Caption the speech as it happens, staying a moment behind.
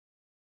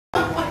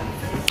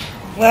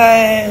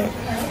But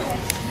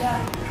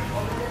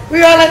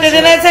we all at the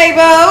dinner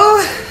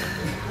table.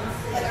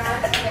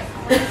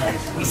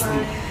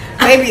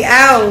 Baby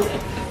out.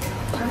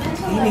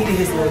 He needed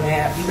his little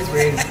nap. He was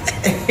ready.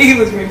 He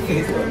was ready for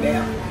his little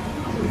nap.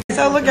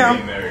 So look out.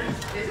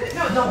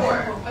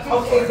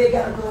 Okay, they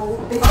gotta go.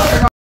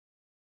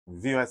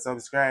 Viewers,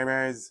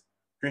 subscribers,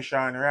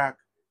 Chrisean Rock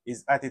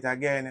is at it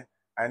again,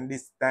 and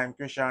this time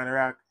Chrisean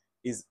Rock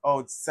is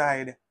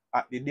outside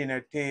at the dinner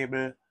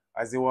table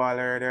as you all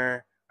heard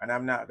her, and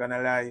I'm not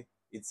gonna lie,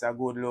 it's a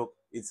good look,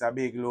 it's a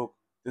big look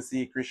to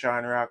see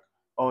Chrisean Rock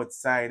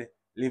outside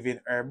living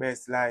her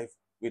best life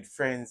with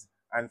friends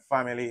and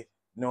family,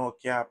 no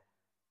cap.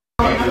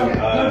 I've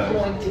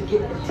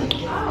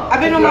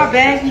been on my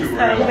Baggy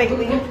stuff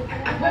lately.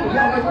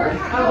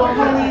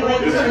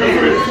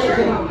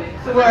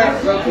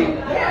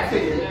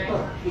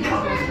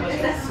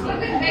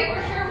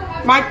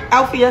 My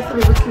outfit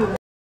yesterday was cute.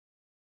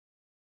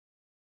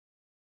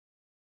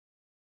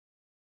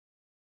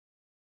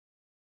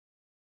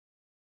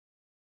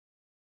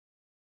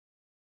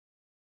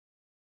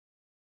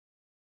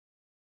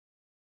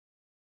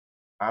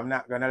 I'm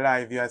not gonna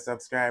lie, viewer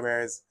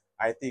subscribers,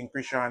 I think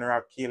Chrisean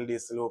Rock killed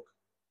this look.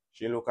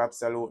 She look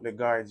absolutely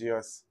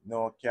gorgeous,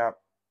 no cap.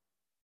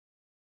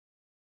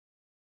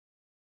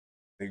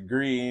 The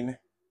green,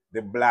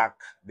 the black,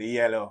 the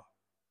yellow.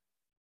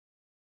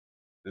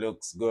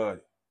 Looks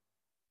good.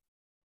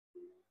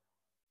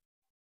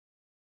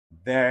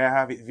 There you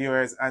have it,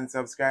 viewers and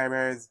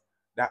subscribers.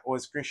 That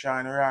was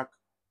Chrisean Rock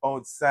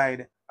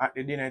outside at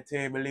the dinner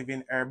table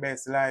living her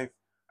best life.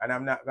 And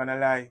I'm not gonna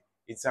lie,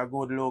 it's a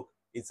good look,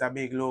 it's a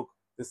big look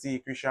to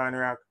see Chrisean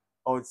Rock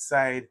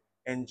outside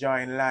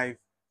enjoying life,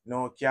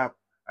 no cap.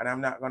 And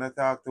I'm not gonna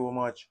talk too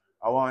much.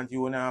 I want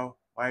you now,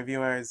 my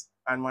viewers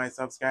and my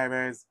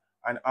subscribers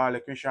and all the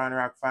Chrisean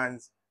Rock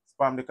fans,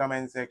 spam the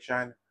comment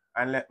section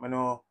and let me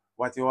know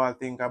what you all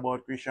think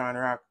about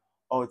Chrisean Rock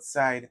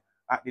outside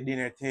at the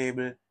dinner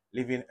table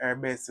living her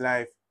best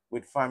life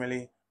with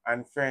family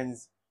and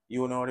friends.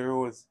 You know the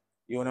rules,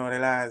 you know the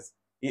laws.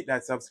 Hit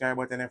that subscribe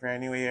button if you're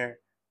new here.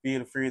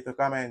 Feel free to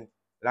comment,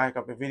 like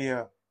up the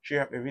video,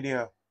 share up the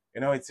video.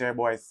 You know it's your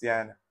boy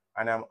Chrisean,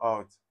 and I'm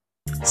out.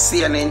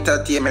 See an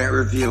entertainment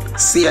review.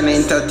 See an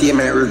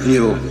entertainment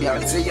review. Yeah,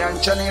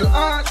 Chrisean channel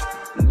art.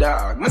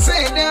 Dog, me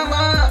say them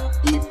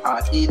eat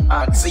art.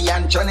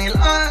 Chrisean channel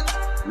art.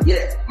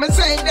 Yeah, me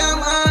say them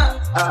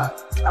art.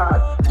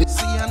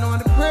 See I know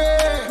the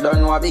prayer. Don't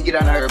know how big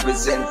than I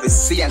represent for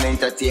see an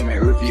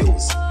entertainment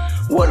reviews.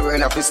 What we're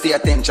enough to stay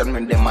attention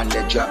when them on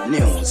the drop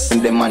news.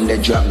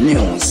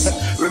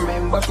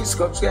 Remember to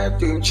subscribe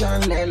to him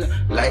channel,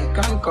 like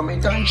and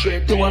comment and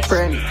share to a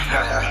friend.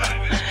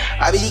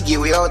 I be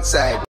give we outside.